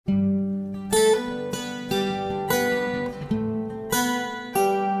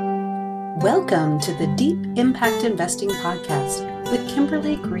Welcome to the Deep Impact Investing Podcast with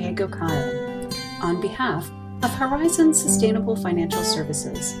Kimberly Griego-Kyle on behalf of Horizon Sustainable Financial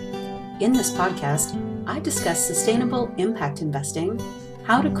Services. In this podcast, I discuss sustainable impact investing,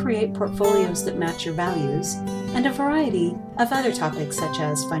 how to create portfolios that match your values, and a variety of other topics such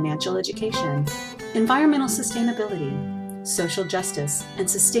as financial education, environmental sustainability, social justice, and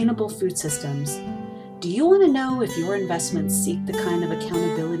sustainable food systems. Do you want to know if your investments seek the kind of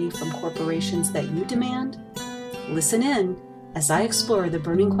accountability from corporations that you demand? Listen in as I explore the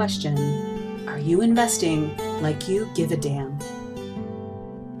burning question, are you investing like you give a damn?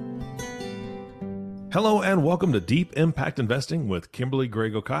 Hello and welcome to Deep Impact Investing with Kimberly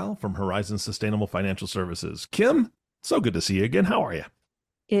Griego-Kyle from Horizon Sustainable Financial Services. Kim, so good to see you again. How are you?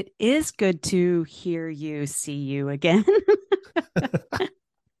 It is good to hear you, see you again.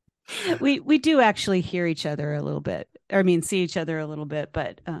 We do actually hear each other a little bit. See each other a little bit,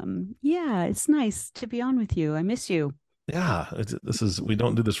 but yeah, it's nice to be on with you. I miss you. Yeah, we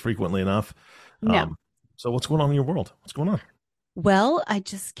don't do this frequently enough. No. So what's going on in your world? What's going on? Well, I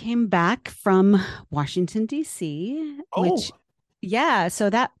just came back from Washington, D.C., which, yeah, so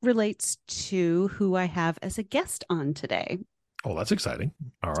that relates to who I have as a guest on today. Oh, that's exciting.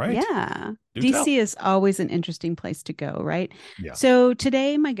 All right. Yeah. Do DC tell. is always an interesting place to go, right? Yeah. So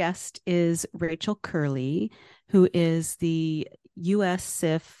today my guest is Rachel Curley, who is the U.S.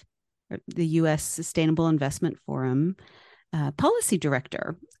 SIF, or the U.S. Sustainable Investment Forum policy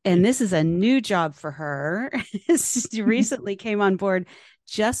director. And this is a new job for her. She recently came on board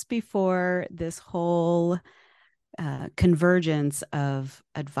just before this whole convergence of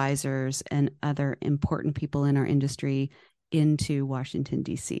advisors and other important people in our industry into Washington,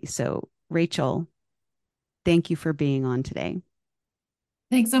 D.C. So, Rachel, thank you for being on today.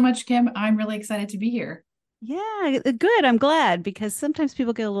 Thanks so much, Kim. I'm really excited to be here. Yeah, good. I'm glad, because sometimes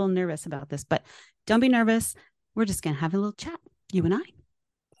people get a little nervous about this, but don't be nervous. We're just going to have a little chat, you and I.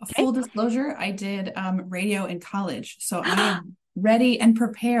 Okay? Full disclosure, I did radio in college, so I am ready and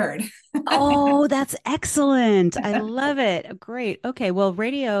prepared. Oh, that's excellent. I love it. Great. Okay, well,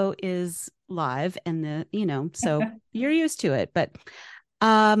 radio is live and so you're used to it, but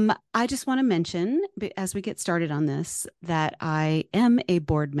I just want to mention as we get started on this that I am a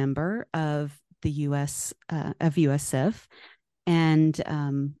board member of the US SIF,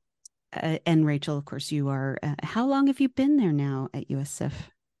 and Rachel, of course, you are. How long have you been there now at US SIF?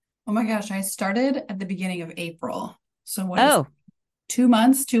 Oh my gosh, I started at the beginning of April. So what is 2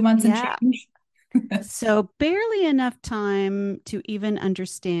 months? 2 months and change. So barely enough time to even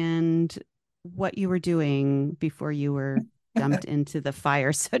understand what you were doing before you were dumped into the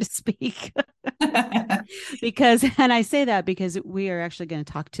fire, so to speak. And I say that because we are actually going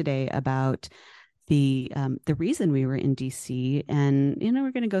to talk today about the reason we were in DC, and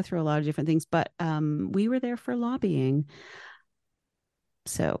we're going to go through a lot of different things, but we were there for lobbying.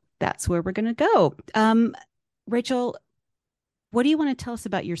 So that's where we're going to go. Rachel, what do you want to tell us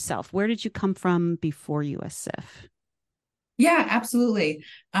about yourself? Where did you come from before US SIF? Yeah, absolutely.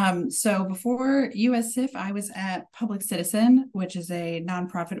 So before US SIF, I was at Public Citizen, which is a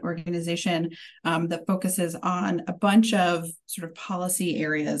nonprofit organization that focuses on a bunch of sort of policy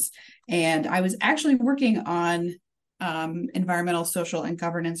areas. And I was actually working on environmental, social, and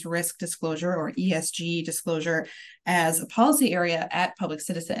governance risk disclosure, or ESG disclosure, as a policy area at Public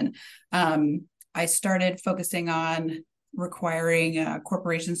Citizen. I started focusing on requiring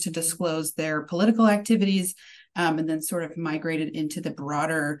corporations to disclose their political activities, and then sort of migrated into the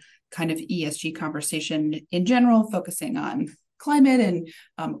broader kind of ESG conversation in general, focusing on climate and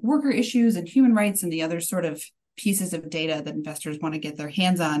worker issues and human rights and the other sort of pieces of data that investors want to get their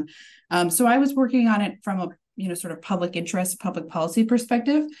hands on. So I was working on it from a sort of public interest, public policy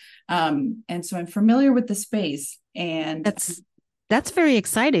perspective. And so I'm familiar with the space. And that's very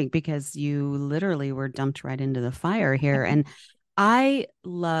exciting, because you literally were dumped right into the fire here. And I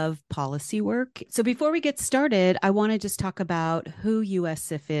love policy work. So before we get started, I want to just talk about who US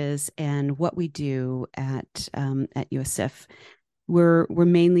SIF is and what we do at US SIF. We're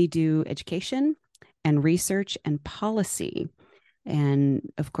mainly do education and research and policy. And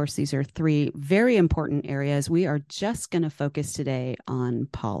of course, these are three very important areas. We are just going to focus today on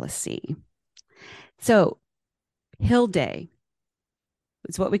policy. So Hill Day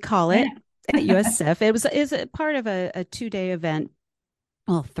is what we call it at US SIF. Is a part of a 2-day event.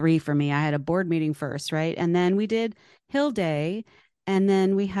 Well, 3 for me. I had a board meeting first, right? And then we did Hill Day, and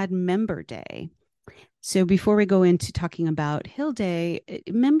then we had Member Day. So before we go into talking about Hill Day,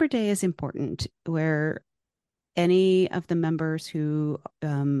 Member Day is important, where any of the members who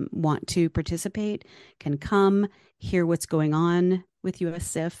want to participate can come, hear what's going on with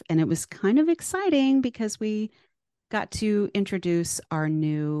USIF, and it was kind of exciting because we got to introduce our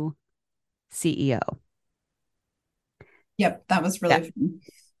new CEO. Yep, that was really fun.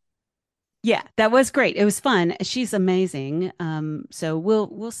 Yeah, that was great. It was fun. She's amazing. So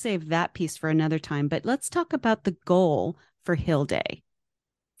we'll save that piece for another time. But let's talk about the goal for Hill Day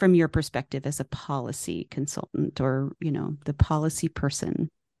from your perspective as a policy consultant or, the policy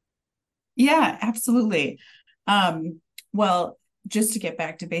person. Yeah, absolutely. Well, just to get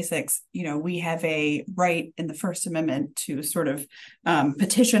back to basics, we have a right in the First Amendment to sort of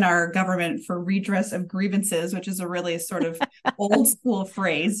petition our government for redress of grievances, which is a really sort of old school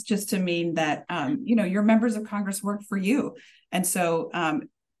phrase just to mean that, your members of Congress work for you. And so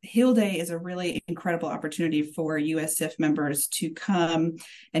Hill Day is a really incredible opportunity for USIF members to come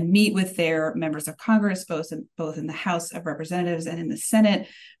and meet with their members of Congress, both in the House of Representatives and in the Senate,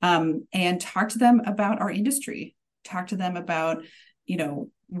 and talk to them about our industry, talk to them about,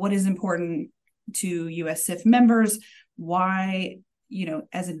 what is important to USIF members, why,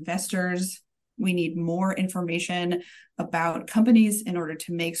 as investors, we need more information about companies in order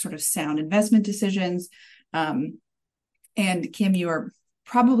to make sort of sound investment decisions. And Kim, you are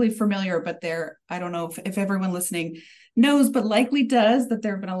probably familiar, but I don't know if everyone listening knows, but likely does, that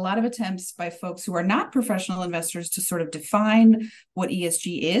there have been a lot of attempts by folks who are not professional investors to sort of define what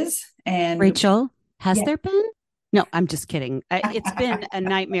ESG is. And Rachel, has there been? No, I'm just kidding. It's been a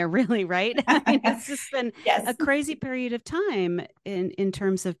nightmare, really, right? I mean, it's just been a crazy period of time in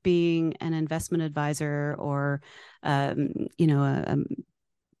terms of being an investment advisor or, a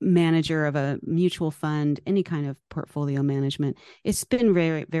manager of a mutual fund, any kind of portfolio management. It's been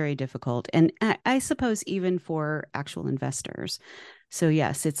very, very difficult. And I suppose even for actual investors. So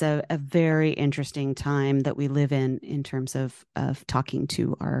yes, it's a very interesting time that we live in terms of talking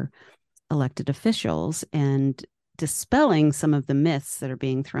to our elected officials and dispelling some of the myths that are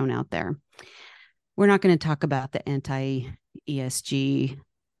being thrown out there. We're not going to talk about the anti-ESG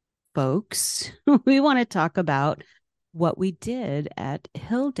folks. We want to talk about what we did at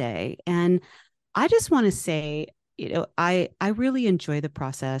Hill Day. And I just want to say, I really enjoy the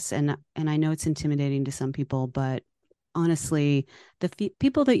process, and I know it's intimidating to some people, but honestly, the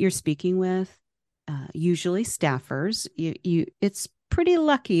people that you're speaking with, usually staffers, it's pretty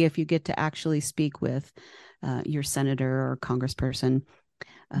lucky if you get to actually speak with your senator or congressperson.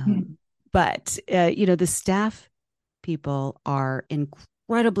 But, the staff people are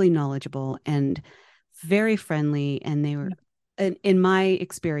incredibly knowledgeable and very friendly. And they were, in my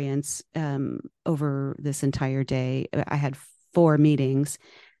experience, over this entire day, I had 4 meetings,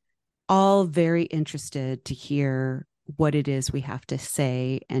 all very interested to hear what it is we have to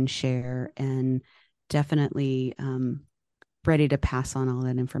say and share, and definitely ready to pass on all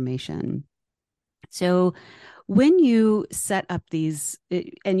that information. So when you set up these,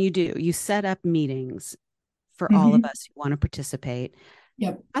 and you set up meetings for all of us who want to participate.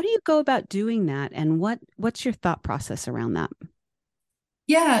 Yep. How do you go about doing that? And what's your thought process around that?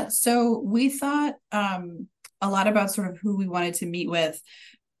 Yeah. So we thought a lot about sort of who we wanted to meet with.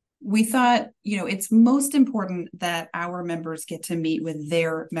 We thought, it's most important that our members get to meet with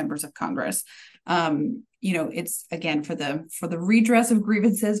their members of Congress. It's again for the redress of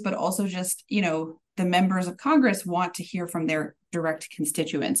grievances, but also just, the members of Congress want to hear from their direct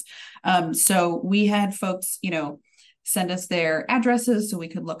constituents. So we had folks, send us their addresses so we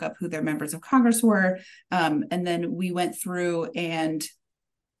could look up who their members of Congress were. And then we went through and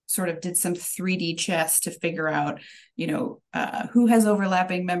sort of did some 3D chess to figure out, who has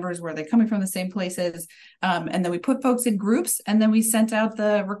overlapping members, where are they coming from, the same places. And then we put folks in groups, and then we sent out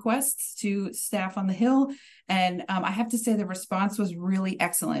the requests to staff on the Hill. And I have to say the response was really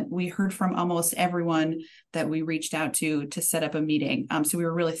excellent. We heard from almost everyone that we reached out to set up a meeting. So we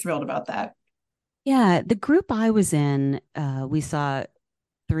were really thrilled about that. Yeah, the group I was in, we saw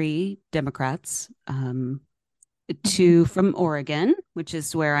 3 Democrats, 2 from Oregon, which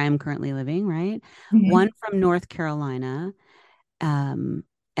is where I am currently living, right? 1 from North Carolina. And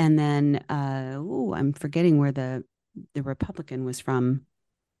then, I'm forgetting where the Republican was from.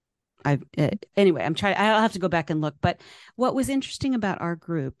 Anyway, I'll have to go back and look. But what was interesting about our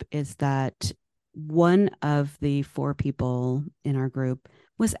group is that one of the 4 people in our group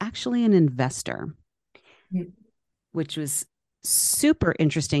was actually an investor, which was super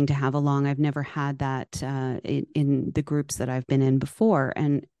interesting to have along. I've never had that in the groups that I've been in before.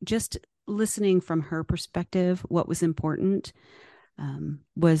 And just listening from her perspective, what was important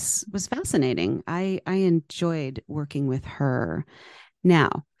was fascinating. I enjoyed working with her.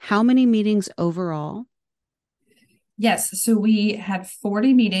 Now, how many meetings overall? Yes. So we had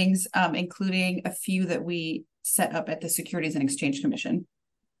 40 meetings, including a few that we set up at the Securities and Exchange Commission.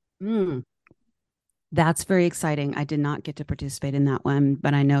 Mm, that's very exciting. I did not get to participate in that one,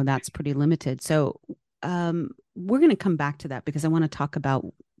 but I know that's pretty limited. So we're going to come back to that because I want to talk about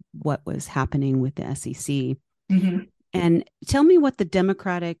what was happening with the SEC. Mm-hmm. And tell me what the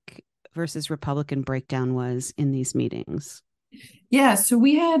Democratic versus Republican breakdown was in these meetings. Yeah, so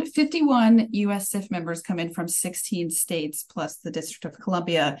we had 51 US SIF members come in from 16 states plus the District of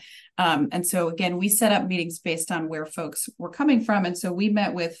Columbia. And so again, we set up meetings based on where folks were coming from. And so we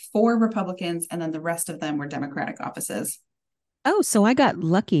met with 4 Republicans and then the rest of them were Democratic offices. Oh, so I got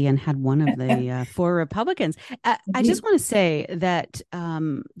lucky and had one of the 4 Republicans. I just want to say that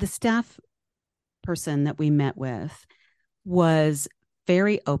the staff person that we met with was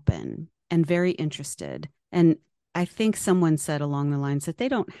very open and very interested. And I think someone said along the lines that they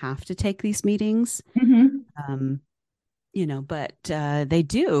don't have to take these meetings, but they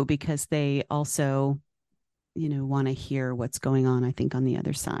do because they also, want to hear what's going on, I think, on the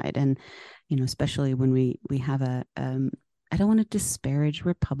other side. And, especially when we have I don't want to disparage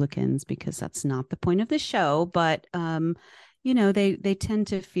Republicans because that's not the point of the show, but, they tend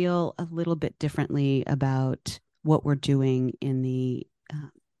to feel a little bit differently about what we're doing in the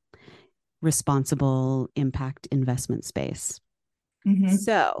responsible impact investment space. Mm-hmm.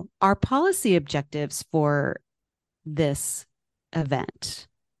 So our policy objectives for this event,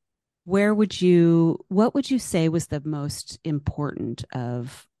 what would you say was the most important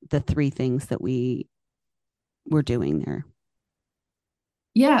of the 3 things that we were doing there?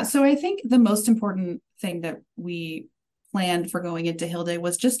 Yeah, so I think the most important thing that we planned for going into Hill Day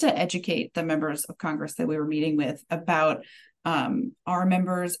was just to educate the members of Congress that we were meeting with about our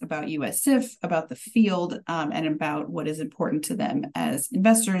members, about US SIF, about the field, and about what is important to them as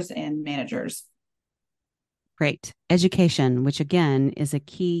investors and managers. Great. Education, which again is a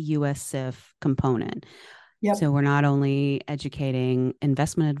key US SIF component. Yep. So we're not only educating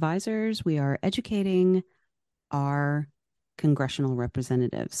investment advisors, we are educating our congressional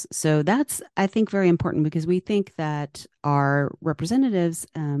representatives. So that's, I think, very important because we think that our representatives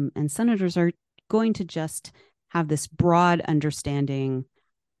and senators are going to just have this broad understanding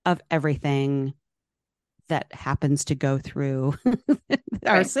of everything that happens to go through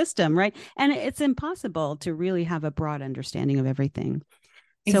our system, right? And it's impossible to really have a broad understanding of everything.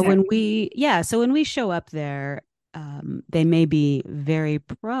 Exactly. So when we show up there, they may be very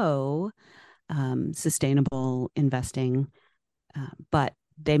pro sustainable investing, but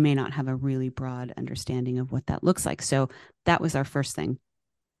they may not have a really broad understanding of what that looks like. So that was our first thing.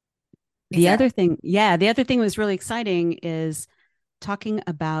 The other thing that was really exciting is talking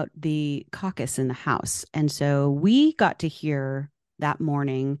about the caucus in the House. And so we got to hear that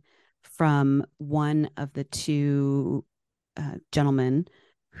morning from one of the 2 gentlemen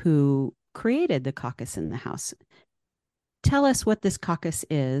who created the caucus in the House. Tell us what this caucus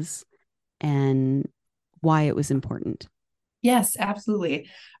is and why it was important. Yes, absolutely.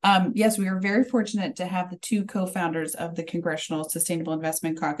 Yes, we were very fortunate to have the 2 co-founders of the Congressional Sustainable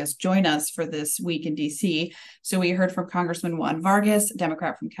Investment Caucus join us for this week in DC. So we heard from Congressman Juan Vargas,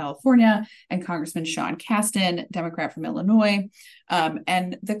 Democrat from California, and Congressman Sean Casten, Democrat from Illinois.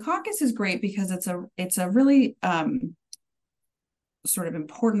 And the caucus is great because it's a really sort of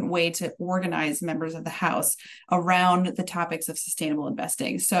important way to organize members of the House around the topics of sustainable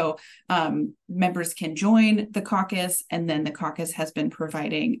investing. So members can join the caucus, and then the caucus has been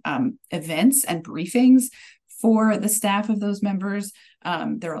providing events and briefings for the staff of those members.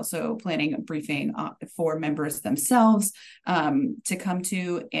 They're also planning a briefing for members themselves to come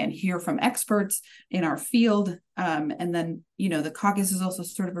to and hear from experts in our field. And then, the caucus is also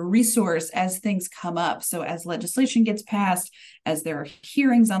sort of a resource as things come up. So as legislation gets passed, as there are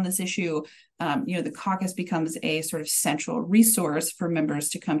hearings on this issue, the caucus becomes a sort of central resource for members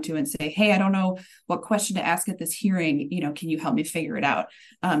to come to and say, hey, I don't know what question to ask at this hearing. Can you help me figure it out?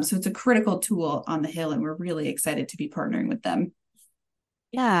 So it's a critical tool on the Hill, and we're really excited to be partnering with them.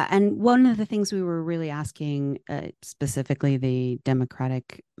 Yeah. And one of the things we were really asking, specifically the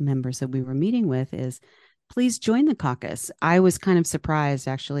Democratic members that we were meeting with, is please join the caucus. I was kind of surprised,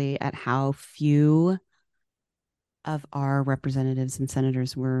 actually, at how few of our representatives and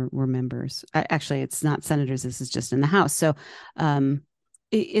senators were members. Actually, it's not senators. This is just in the House. So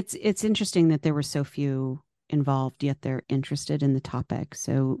it's interesting that there were so few involved, yet they're interested in the topic.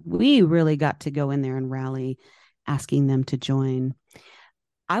 So we really got to go in there and rally, asking them to join.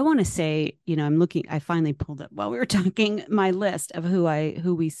 I want to say, I finally pulled up while we were talking my list of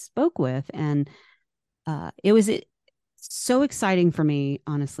who we spoke with. And it was so exciting for me,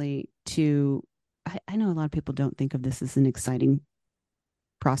 honestly, I know a lot of people don't think of this as an exciting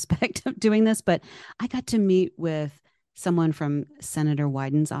prospect of doing this, but I got to meet with someone from Senator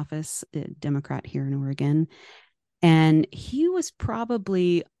Wyden's office, a Democrat here in Oregon. And he was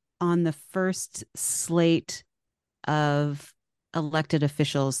probably on the first slate of elected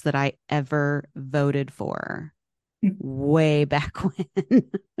officials that I ever voted for way back when.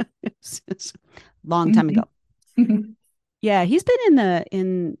 Long time ago. Yeah, he's been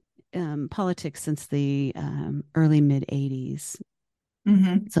in politics since the early mid 80s.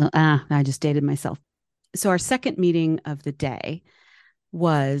 So I just dated myself. So our second meeting of the day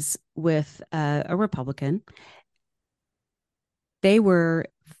was with a Republican. They were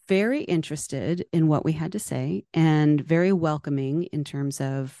very interested in what we had to say and very welcoming in terms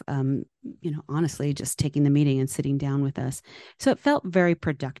of, honestly, just taking the meeting and sitting down with us. So it felt very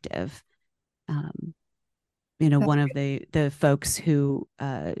productive. One of the folks who,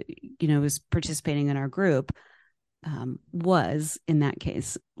 was participating in our group was, in that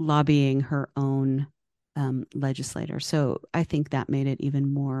case, lobbying her own legislator. So I think that made it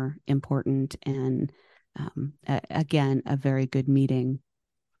even more important and, again, a very good meeting.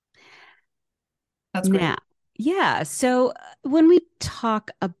 That's great. Now, yeah. So when we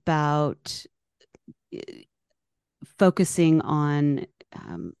talk about focusing on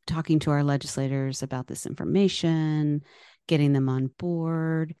talking to our legislators about this information, getting them on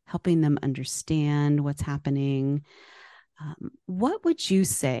board, helping them understand what's happening, what would you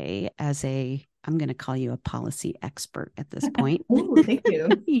say as I'm going to call you a policy expert at this point. Ooh, thank you.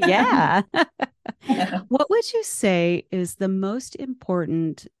 Yeah. What would you say is the most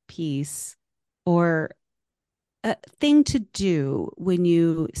important piece or a thing to do when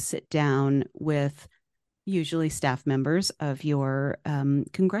you sit down with usually staff members of your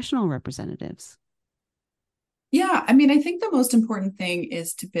congressional representatives? Yeah, I mean, I think the most important thing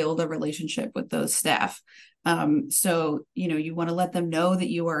is to build a relationship with those staff. So, you want to let them know that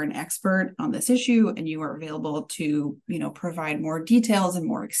you are an expert on this issue and you are available to, provide more details and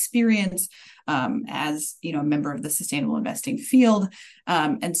more experience as, a member of the sustainable investing field.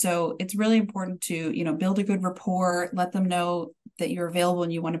 And so it's really important to, build a good rapport, let them know that you're available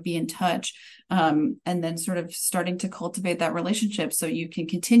and you want to be in touch, and then sort of starting to cultivate that relationship so you can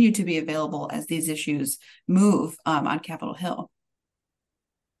continue to be available as these issues move on Capitol Hill.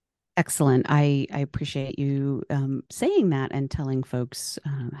 Excellent. I appreciate you saying that and telling folks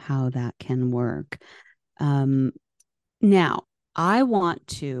how that can work. Now, I want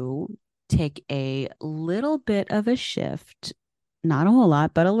to take a little bit of a shift, not a whole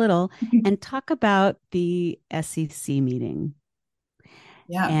lot, but a little, and talk about the SEC meeting.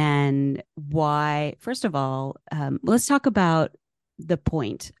 Yeah. And why, first of all, let's talk about the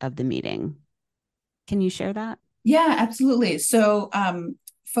point of the meeting. Can you share that? Yeah, absolutely. So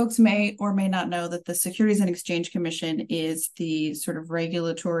folks may or may not know that the Securities and Exchange Commission is the sort of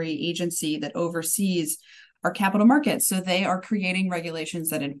regulatory agency that oversees our capital markets. So they are creating regulations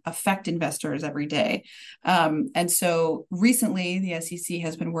that affect investors every day. And so recently, the SEC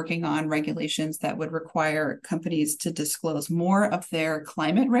has been working on regulations that would require companies to disclose more of their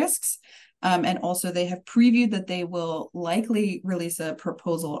climate risks. And also they have previewed that they will likely release a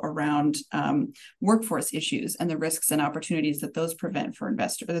proposal around workforce issues and the risks and opportunities that those present for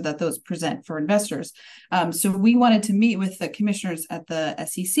investors. So we wanted to meet with the commissioners at the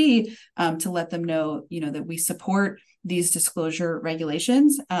SEC to let them know, that we support these disclosure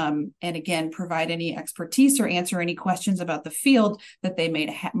regulations, and again, provide any expertise or answer any questions about the field that they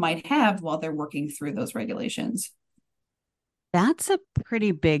might have while they're working through those regulations. That's a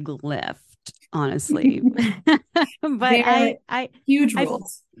pretty big lift, honestly. But huge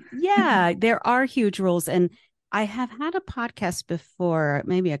rules. Yeah, there are huge rules. And I have had a podcast before,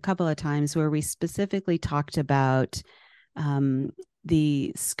 maybe a couple of times, where we specifically talked about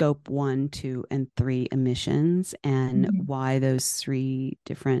the scope 1, 2, and 3 emissions and why those 3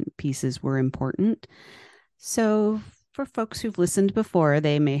 different pieces were important. So for folks who've listened before,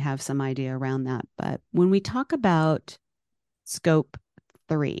 they may have some idea around that. But when we talk about scope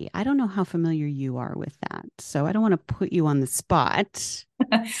 3, I don't know how familiar you are with that, so I don't want to put you on the spot.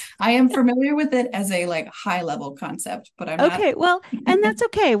 I am familiar with it as a high level concept, but I'm not. Okay, well, and that's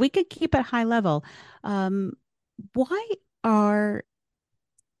okay. We could keep it high level. Why are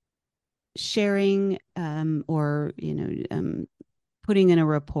sharing or putting in a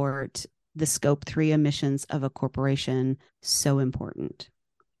report the scope 3 emissions of a corporation so important?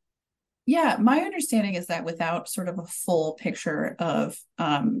 Yeah, my understanding is that without sort of a full picture of,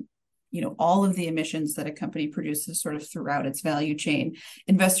 all of the emissions that a company produces sort of throughout its value chain,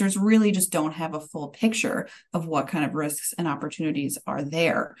 investors really just don't have a full picture of what kind of risks and opportunities are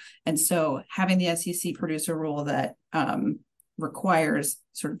there. And so having the SEC produce a rule that requires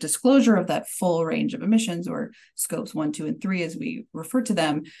sort of disclosure of that full range of emissions, or scopes 1, 2, and 3, as we refer to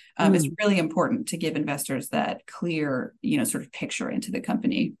them, is really important to give investors that clear, sort of picture into the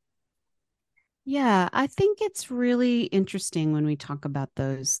company. Yeah, I think it's really interesting when we talk about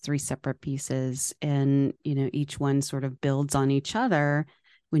those three separate pieces, and each one sort of builds on each other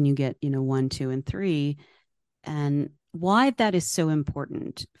when you get 1, 2, and 3, and why that is so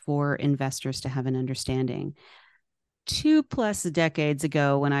important for investors to have an understanding. 2+ decades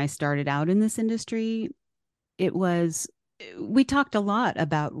ago, when I started out in this industry, we talked a lot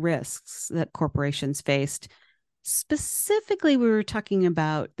about risks that corporations faced. Specifically, we were talking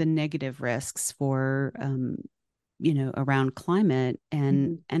about the negative risks for, around climate,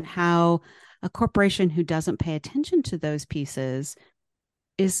 and how a corporation who doesn't pay attention to those pieces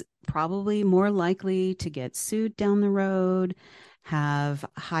is probably more likely to get sued down the road, have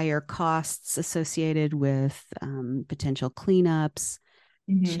higher costs associated with potential cleanups,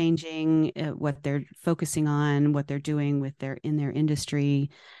 changing what they're focusing on, what they're doing in their industry,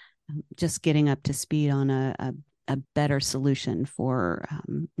 just getting up to speed on a better solution for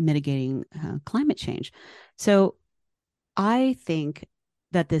mitigating climate change. So I think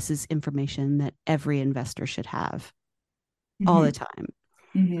that this is information that every investor should have all the time.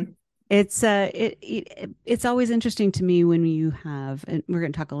 It's always interesting to me when you have, and we're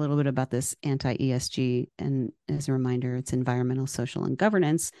going to talk a little bit about this anti-ESG, and as a reminder, it's environmental, social, and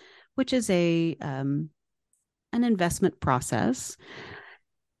governance, which is an investment process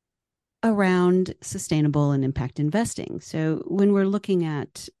around sustainable and impact investing. So when we're looking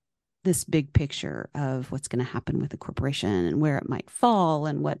at this big picture of what's going to happen with a corporation and where it might fall,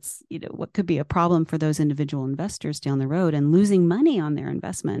 and what could be a problem for those individual investors down the road and losing money on their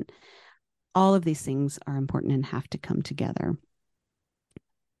investment, all of these things are important and have to come together.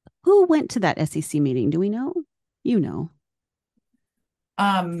 Who went to that SEC meeting? Do we know?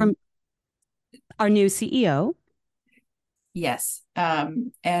 From our new CEO. Yes.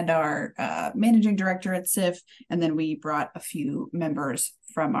 And our managing director at SIF. And then we brought a few members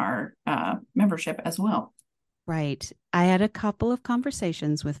from our membership as well. Right. I had a couple of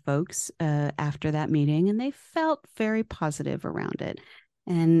conversations with folks after that meeting, and they felt very positive around it.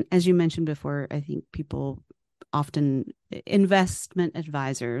 And as you mentioned before, I think investment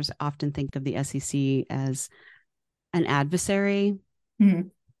advisors often think of the SEC as an adversary.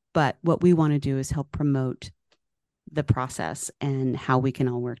 But what we want to do is help promote the process and how we can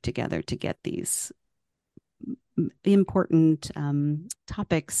all work together to get these important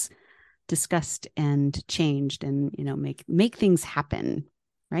topics discussed and changed, and make things happen,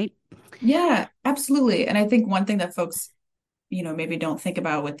 right? Yeah, absolutely. And I think one thing that folks maybe don't think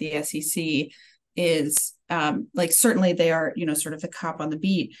about with the SEC is certainly they are sort of the cop on the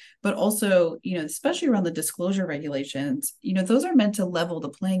beat, but also especially around the disclosure regulations, those are meant to level the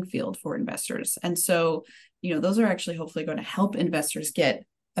playing field for investors. And so those are actually hopefully going to help investors get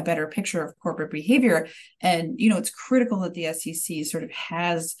a better picture of corporate behavior. And it's critical that the SEC sort of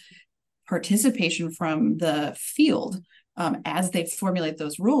has participation from the field as they formulate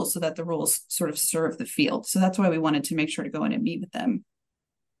those rules, so that the rules sort of serve the field. So that's why we wanted to make sure to go in and meet with them.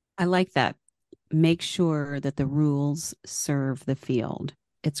 I like that. Make sure that the rules serve the field.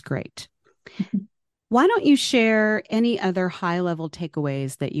 It's great. Why don't you share any other high-level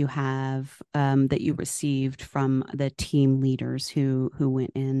takeaways that you have, that you received from the team leaders who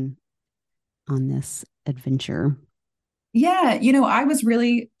went in on this adventure? Yeah, I was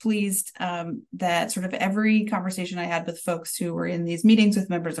really pleased that sort of every conversation I had with folks who were in these meetings with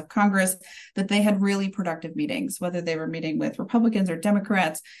members of Congress, that they had really productive meetings, whether they were meeting with Republicans or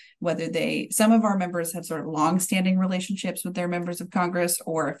Democrats, whether some of our members had sort of long-standing relationships with their members of Congress,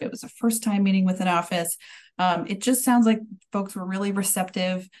 or if it was a first-time meeting with an office. It just sounds like folks were really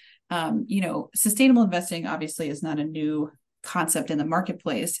receptive. Sustainable investing obviously is not a new concept in the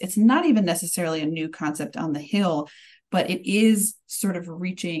marketplace. It's not even necessarily a new concept on the Hill, but it is sort of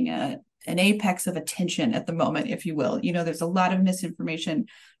reaching an apex of attention at the moment, if you will. There's a lot of misinformation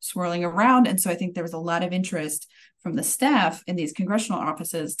swirling around. And so I think there was a lot of interest from the staff in these congressional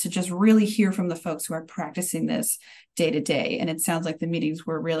offices to just really hear from the folks who are practicing this day to day. And it sounds like the meetings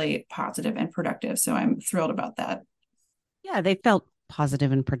were really positive and productive. So I'm thrilled about that. Yeah, they felt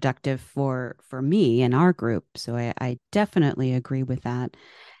positive and productive for me and our group. So I definitely agree with that.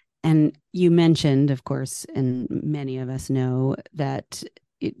 And you mentioned, of course, and many of us know, that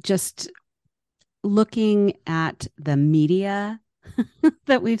just looking at the media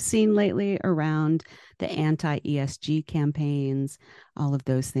that we've seen lately around the anti-ESG campaigns, all of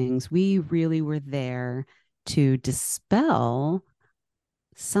those things, we really were there to dispel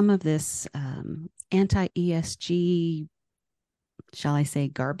some of this anti-ESG shall I say,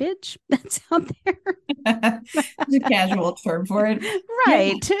 garbage that's out there. It's a casual term for it.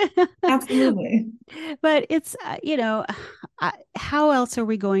 Right. Yeah, absolutely. But it's, how else are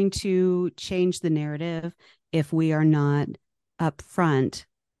we going to change the narrative if we are not upfront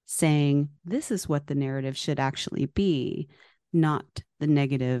saying this is what the narrative should actually be, not the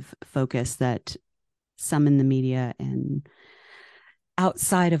negative focus that some in the media and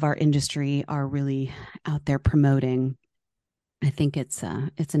outside of our industry are really out there promoting. I think it's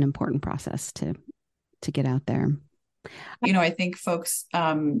an important process to get out there. I think folks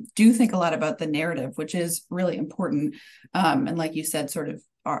do think a lot about the narrative, which is really important. And like you said, sort of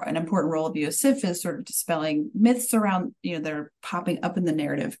an important role of USIF is sort of dispelling myths around, they're popping up in the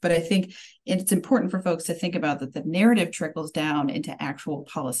narrative. But I think it's important for folks to think about that the narrative trickles down into actual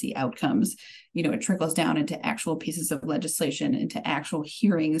policy outcomes. It trickles down into actual pieces of legislation, into actual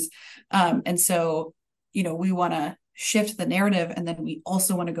hearings. And so, we want to shift the narrative, and then we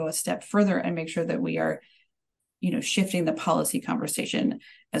also want to go a step further and make sure that we are shifting the policy conversation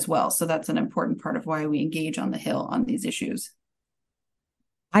as well. So that's an important part of why we engage on the Hill on these issues.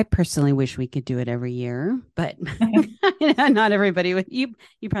 I personally wish we could do it every year, but not everybody would. You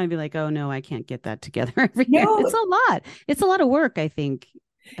probably be like, oh no, I can't get that together every year. It's a lot. It's a lot of work, I think.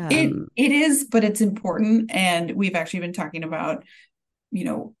 It is, but it's important. And we've actually been talking about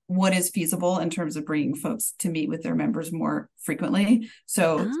what is feasible in terms of bringing folks to meet with their members more frequently.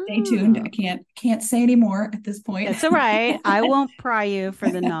 So stay tuned. I can't say any more at this point. That's all right. I won't pry you for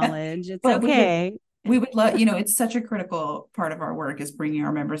the knowledge. It's okay. We would love, it's such a critical part of our work is bringing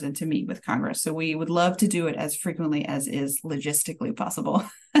our members in to meet with Congress. So we would love to do it as frequently as is logistically possible.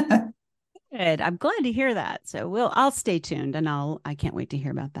 Good. I'm glad to hear that. So I'll stay tuned, and I can't wait to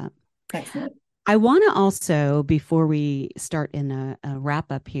hear about that. Excellent. I want to also, before we start in a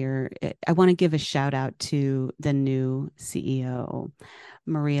wrap up here, I want to give a shout out to the new CEO,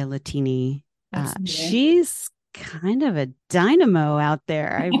 Maria Latini. She's kind of a dynamo out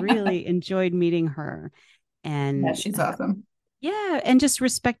there. I really enjoyed meeting her. And yeah, she's awesome. Yeah. And just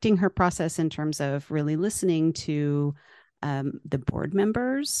respecting her process in terms of really listening to the board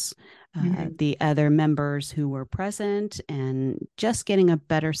members, the other members who were present, and just getting a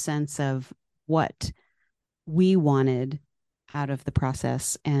better sense of what we wanted out of the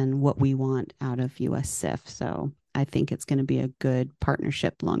process and what we want out of USIF. So I think it's going to be a good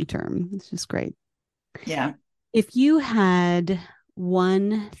partnership long term. It's just great. Yeah. If you had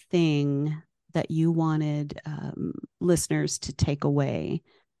one thing that you wanted listeners to take away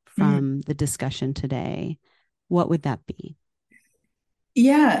from the discussion today, what would that be?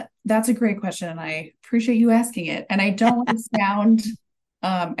 Yeah, that's a great question. And I appreciate you asking it. And I don't want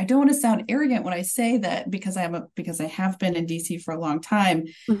to sound arrogant when I say that because I have been in DC for a long time.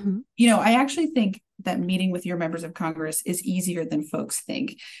 I actually think that meeting with your members of Congress is easier than folks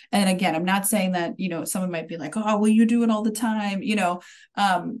think. And again, I'm not saying that, someone might be like, oh, well, you do it all the time,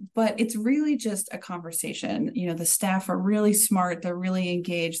 but it's really just a conversation. The staff are really smart. They're really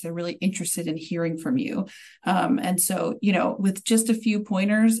engaged. They're really interested in hearing from you. And so, with just a few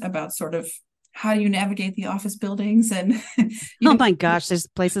pointers about sort of how do you navigate the office buildings and oh my gosh, these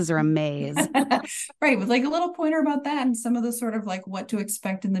places are a maze. Right, with like a little pointer about that and some of the sort of like what to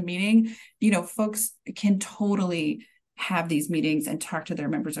expect in the meeting, folks can totally have these meetings and talk to their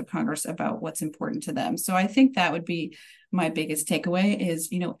members of Congress about what's important to them. So I think that would be my biggest takeaway is,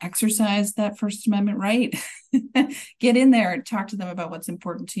 exercise that First Amendment right. Get in there and talk to them about what's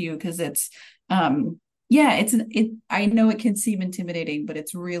important to you, because it's I know it can seem intimidating, but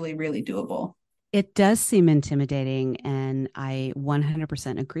it's really, really doable. It does seem intimidating, and I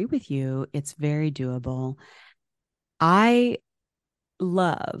 100% agree with you. It's very doable. I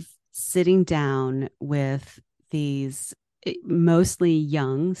love sitting down with these mostly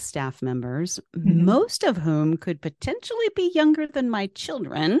young staff members, most of whom could potentially be younger than my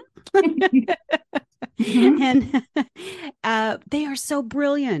children. And they are so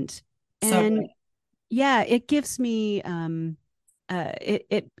brilliant. And yeah, it gives me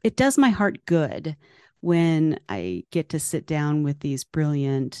it does my heart good when I get to sit down with these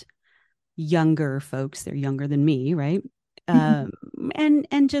brilliant younger folks. They're younger than me, right? And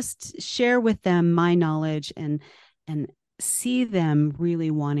just share with them my knowledge and see them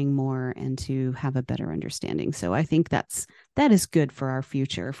really wanting more and to have a better understanding. So I think that is good for our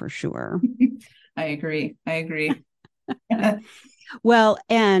future for sure. I agree. Well,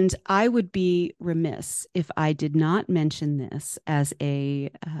 and I would be remiss if I did not mention this as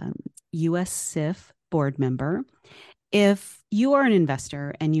a USIF board member. If you are an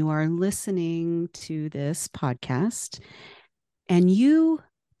investor and you are listening to this podcast and you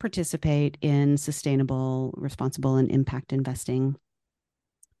participate in sustainable, responsible, and impact investing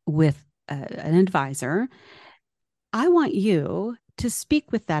with an advisor, I want you to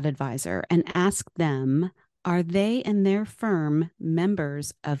speak with that advisor and ask them, are they and their firm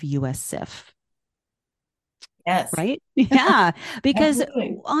members of US SIF? Yes. Right? Yeah. Because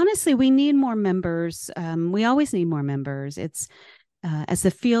Absolutely. honestly, we need more members. We always need more members. It's as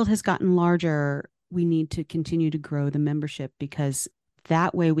the field has gotten larger, we need to continue to grow the membership, because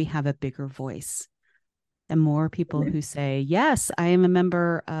that way we have a bigger voice. The more people who say, yes, I am a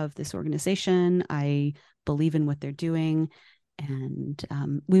member of this organization, I believe in what they're doing,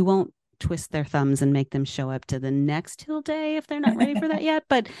 and we won't twist their thumbs and make them show up to the next Hill Day if they're not ready for that yet,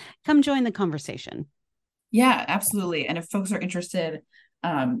 but come join the conversation. Yeah, absolutely. And if folks are interested,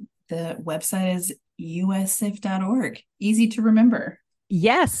 the website is ussif.org. Easy to remember.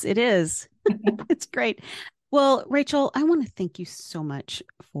 Yes, it is. It's great. Well, Rachel, I want to thank you so much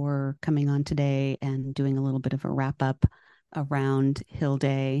for coming on today and doing a little bit of a wrap up around Hill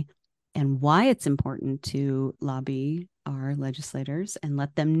Day and why it's important to lobby our legislators and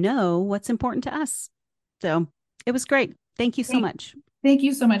let them know what's important to us. So it was great. Thank you so much. Thank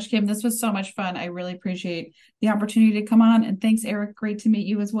you so much, Kim. This was so much fun. I really appreciate the opportunity to come on. And thanks, Eric. Great to meet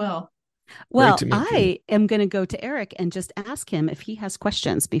you as well. Well, I am going to go to Eric and just ask him if he has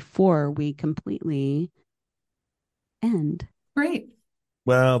questions before we completely end. Great.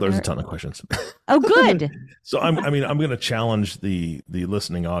 Well, there's a ton of questions. Oh, good. So I'm going to challenge the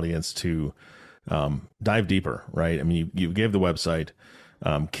listening audience to dive deeper, right? I mean, you gave the website.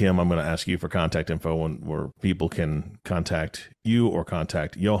 Kim, I'm going to ask you for contact info where people can contact you or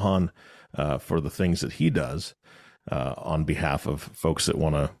contact Johan for the things that he does on behalf of folks that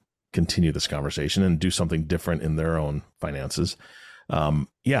want to continue this conversation and do something different in their own finances.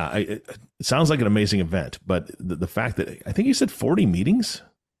 It sounds like an amazing event, but the fact that I think you said 40 meetings,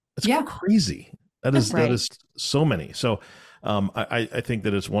 that's crazy. That is so many. So I think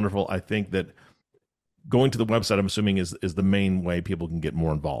that it's wonderful. I think that going to the website, I'm assuming, is the main way people can get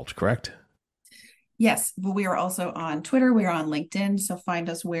more involved, correct? Yes, but we are also on Twitter. We are on LinkedIn. So find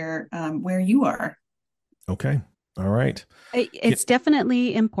us where you are. Okay. All right. It's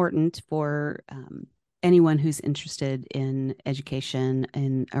definitely important for anyone who's interested in education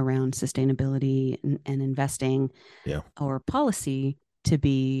and around sustainability and investing or policy to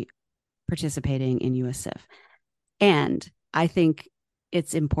be participating in USIF. And I think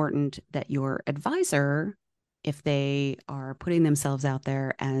it's important that your advisor, if they are putting themselves out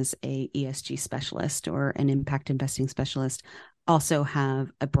there as a ESG specialist or an impact investing specialist, also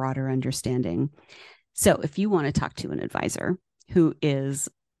have a broader understanding. So if you want to talk to an advisor who is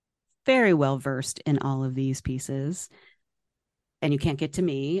very well versed in all of these pieces and you can't get to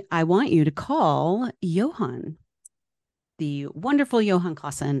me, I want you to call Johan, the wonderful Johan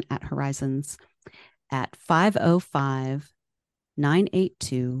Clausen at Horizons, at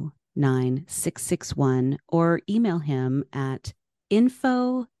 505-982-9661, or email him at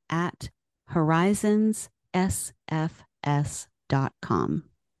info@horizonssfs.com.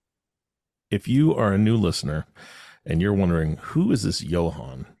 If you are a new listener and you're wondering, who is this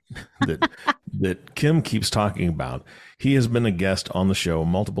Johan that Kim keeps talking about, he has been a guest on the show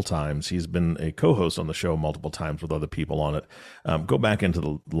multiple times. He's been a co-host on the show multiple times with other people on it. Go back into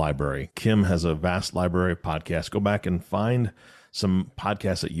the library. Kim has a vast library of podcasts. Go back and find some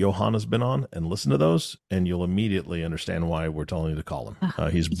podcasts that Johan has been on and listen to those, and you'll immediately understand why we're telling you to call him.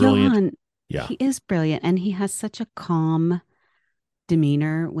 He's brilliant. Johan, he is brilliant, and he has such a calm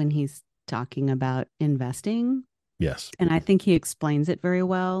demeanor when he's talking about investing. Yes. And I think he explains it very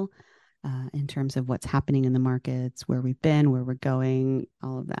well in terms of what's happening in the markets, where we've been, where we're going,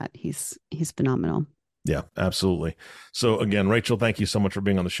 all of that. He's phenomenal. Yeah, absolutely. So again, Rachel, thank you so much for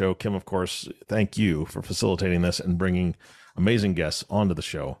being on the show. Kim, of course, thank you for facilitating this and bringing amazing guests onto the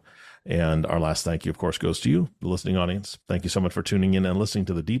show. And our last thank you, of course, goes to you, the listening audience. Thank you so much for tuning in and listening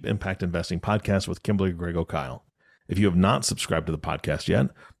to the Deep Impact Investing Podcast with Kimberly Grego-Kyle. If you have not subscribed to the podcast yet,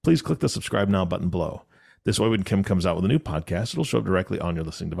 please click the subscribe now button below. This way, when Kim comes out with a new podcast, it'll show up directly on your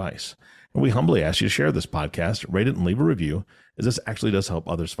listening device. And we humbly ask you to share this podcast, rate it, and leave a review, as this actually does help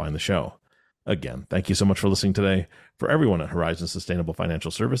others find the show. Again, thank you so much for listening today. For everyone at Horizon Sustainable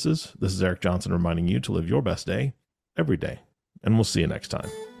Financial Services, this is Eric Johnson reminding you to live your best day every day. And we'll see you next time.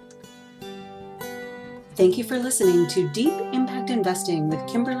 Thank you for listening to Deep Impact Investing with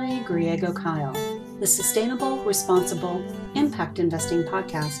Kimberly Griego-Kyle, the sustainable, responsible impact investing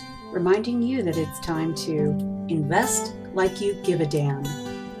podcast, reminding you that it's time to invest like you give a damn.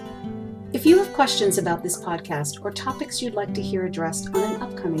 If you have questions about this podcast or topics you'd like to hear addressed on an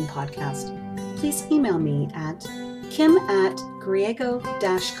upcoming podcast, please email me at Kim at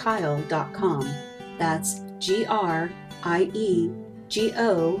griego-kyle.com. That's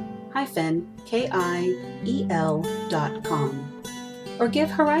GRIEGO-KIEL.com. Or give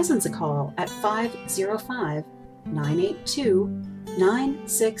Horizons a call at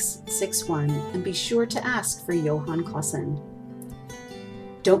 505-982-9661 and be sure to ask for Johan Clausen.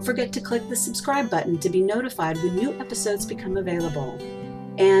 Don't forget to click the subscribe button to be notified when new episodes become available,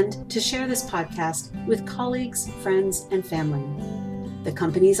 and to share this podcast with colleagues, friends, and family. The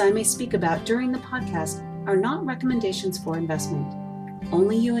companies I may speak about during the podcast are not recommendations for investment.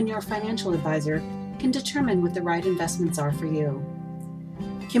 Only you and your financial advisor can determine what the right investments are for you.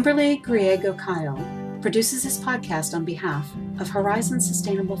 Kimberly Griego-Kyle produces this podcast on behalf of Horizon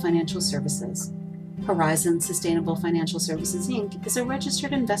Sustainable Financial Services. Horizon Sustainable Financial Services, Inc. is a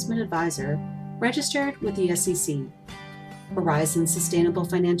registered investment advisor registered with the SEC. Horizon Sustainable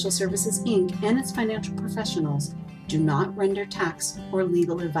Financial Services, Inc. and its financial professionals do not render tax or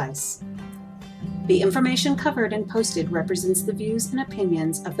legal advice. The information covered and posted represents the views and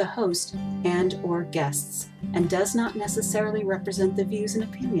opinions of the host and/or guests and does not necessarily represent the views and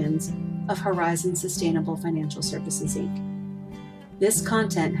opinions of Horizon Sustainable Financial Services, Inc. This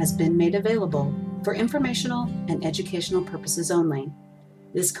content has been made available for informational and educational purposes only.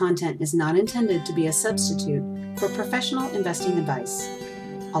 This content is not intended to be a substitute for professional investing advice.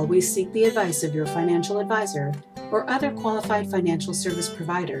 Always seek the advice of your financial advisor or other qualified financial service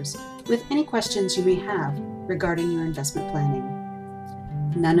providers with any questions you may have regarding your investment planning.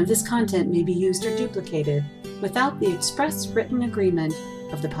 None of this content may be used or duplicated without the express written agreement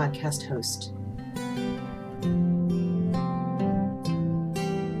of the podcast host.